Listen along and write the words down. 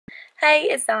Hey,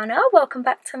 it's Zana. Welcome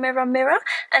back to Mirror Mirror,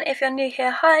 and if you're new here,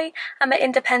 hi, I'm an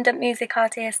independent music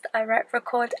artist. I write,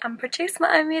 record and produce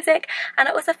my own music, and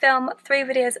I also film 3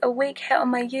 videos a week here on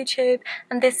my YouTube,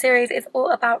 and this series is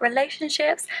all about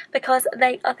relationships because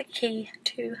they are the key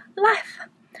to life.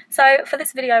 So for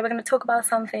this video we're going to talk about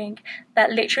something that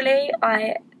literally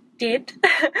I did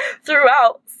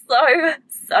throughout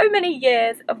so many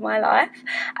years of my life,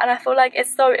 and I feel like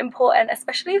it's so important,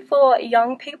 especially for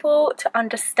young people, to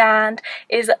understand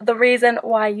is the reason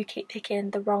why you keep picking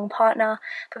the wrong partner,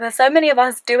 because so many of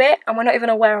us do it and we're not even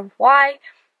aware of why.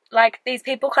 Like, these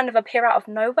people kind of appear out of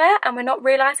nowhere and we're not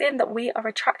realizing that we are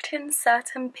attracting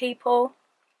certain people,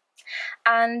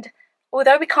 and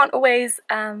although we can't always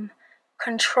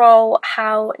control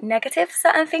how negative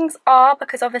certain things are,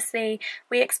 because obviously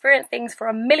we experience things for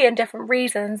a million different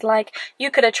reasons. Like,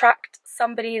 you could attract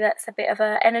somebody that's a bit of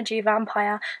an energy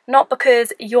vampire, not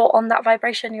because you're on that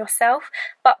vibration yourself,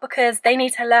 but because they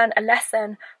need to learn a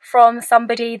lesson from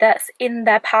somebody that's in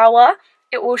their power.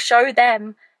 It will show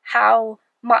them how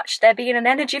much they're being an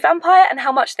energy vampire and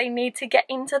how much they need to get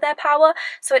into their power.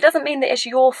 So it doesn't mean that it's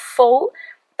your fault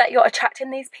that you're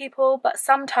attracting these people, but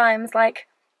sometimes, like,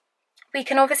 we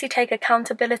can obviously take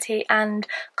accountability and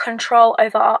control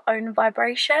over our own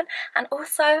vibration and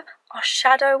also our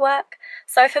shadow work.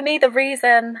 So for me, the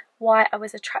reason why I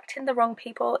was attracting the wrong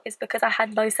people is because I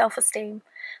had low self-esteem.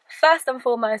 First and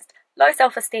foremost, low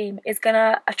self-esteem is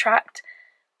gonna attract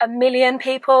a million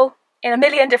people in a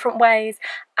million different ways,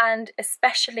 and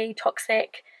especially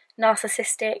toxic,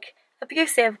 narcissistic,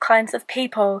 abusive kinds of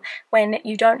people when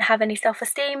you don't have any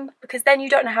self-esteem, because then you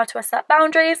don't know how to assert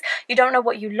boundaries, you don't know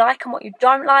what you like and what you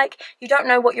don't like, you don't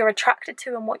know what you're attracted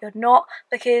to and what you're not,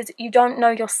 because you don't know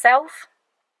yourself.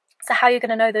 So how are you going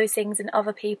to know those things in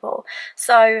other people?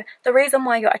 So the reason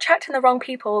why you're attracting the wrong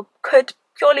people could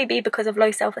purely be because of low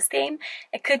self-esteem.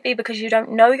 It could be because you don't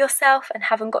know yourself and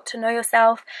haven't got to know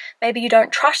yourself. Maybe you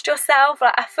don't trust yourself.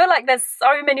 Like, I feel like there's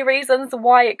so many reasons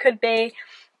why it could be,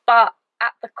 but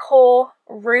at the core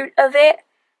root of it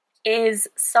is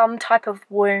some type of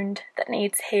wound that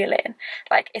needs healing.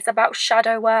 Like, it's about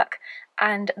shadow work,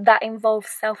 and that involves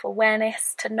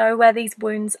self-awareness to know where these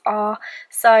wounds are.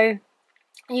 So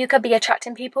you could be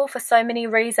attracting people for so many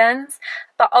reasons,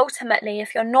 but ultimately,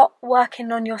 if you're not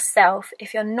working on yourself,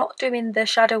 if you're not doing the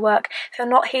shadow work, if you're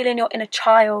not healing your inner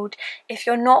child, if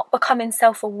you're not becoming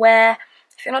self-aware,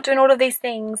 if you're not doing all of these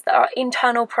things that are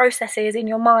internal processes in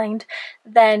your mind,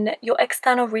 then your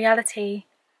external reality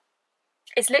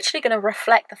is literally going to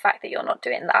reflect the fact that you're not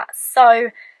doing that.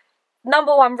 So,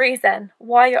 number one reason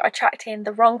why you're attracting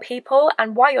the wrong people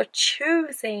and why you're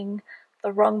choosing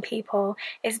the wrong people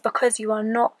is because you are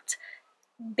not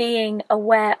being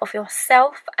aware of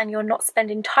yourself, and you're not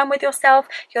spending time with yourself,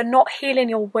 you're not healing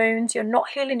your wounds, you're not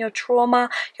healing your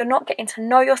trauma, you're not getting to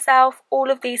know yourself.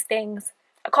 All of these things,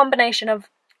 a combination of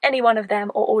any one of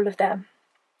them or all of them.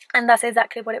 And that's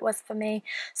exactly what it was for me.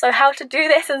 So how to do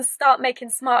this and start making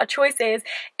smarter choices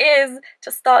is to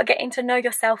start getting to know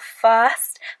yourself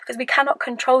first, because we cannot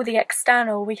control the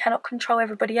external, we cannot control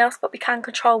everybody else, but we can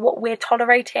control what we're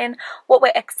tolerating, what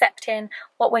we're accepting,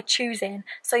 what we're choosing.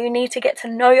 So you need to get to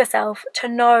know yourself, to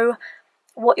know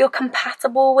what you're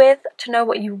compatible with, to know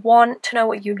what you want, to know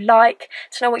what you like,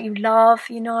 to know what you love,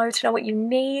 you know, to know what you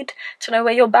need, to know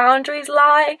where your boundaries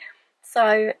lie.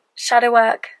 So shadow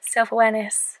work,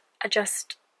 self-awareness are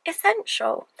just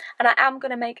essential, and I am going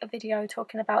to make a video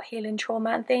talking about healing trauma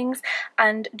and things,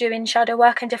 and doing shadow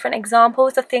work and different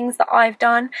examples of things that I've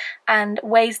done and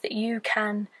ways that you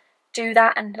can do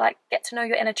that and, like, get to know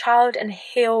your inner child and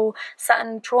heal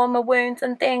certain trauma wounds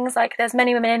and things. Like, there's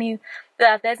many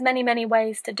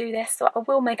ways to do this, so I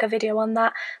will make a video on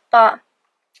that. But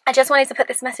I just wanted to put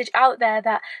this message out there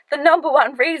that the number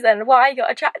one reason why you're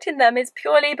attracting them is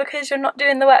purely because you're not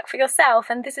doing the work for yourself.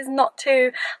 And this is not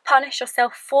to punish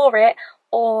yourself for it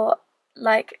or,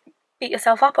 like, beat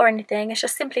yourself up or anything. It's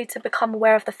just simply to become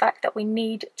aware of the fact that we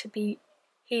need to be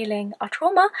healing our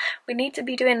trauma. We need to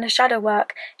be doing the shadow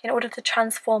work in order to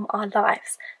transform our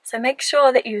lives. So make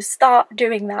sure that you start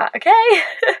doing that, okay?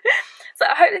 So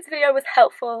I hope this video was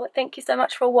helpful. Thank you so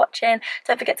much for watching.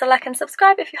 Don't forget to like and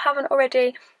subscribe if you haven't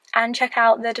already, and check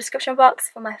out the description box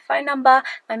for my phone number,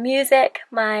 my music,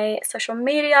 my social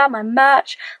media, my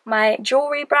merch, my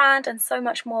jewelry brand, and so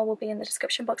much more will be in the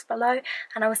description box below,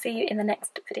 and I will see you in the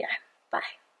next video. Bye.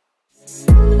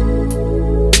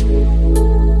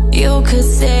 You could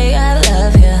say I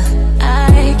love you.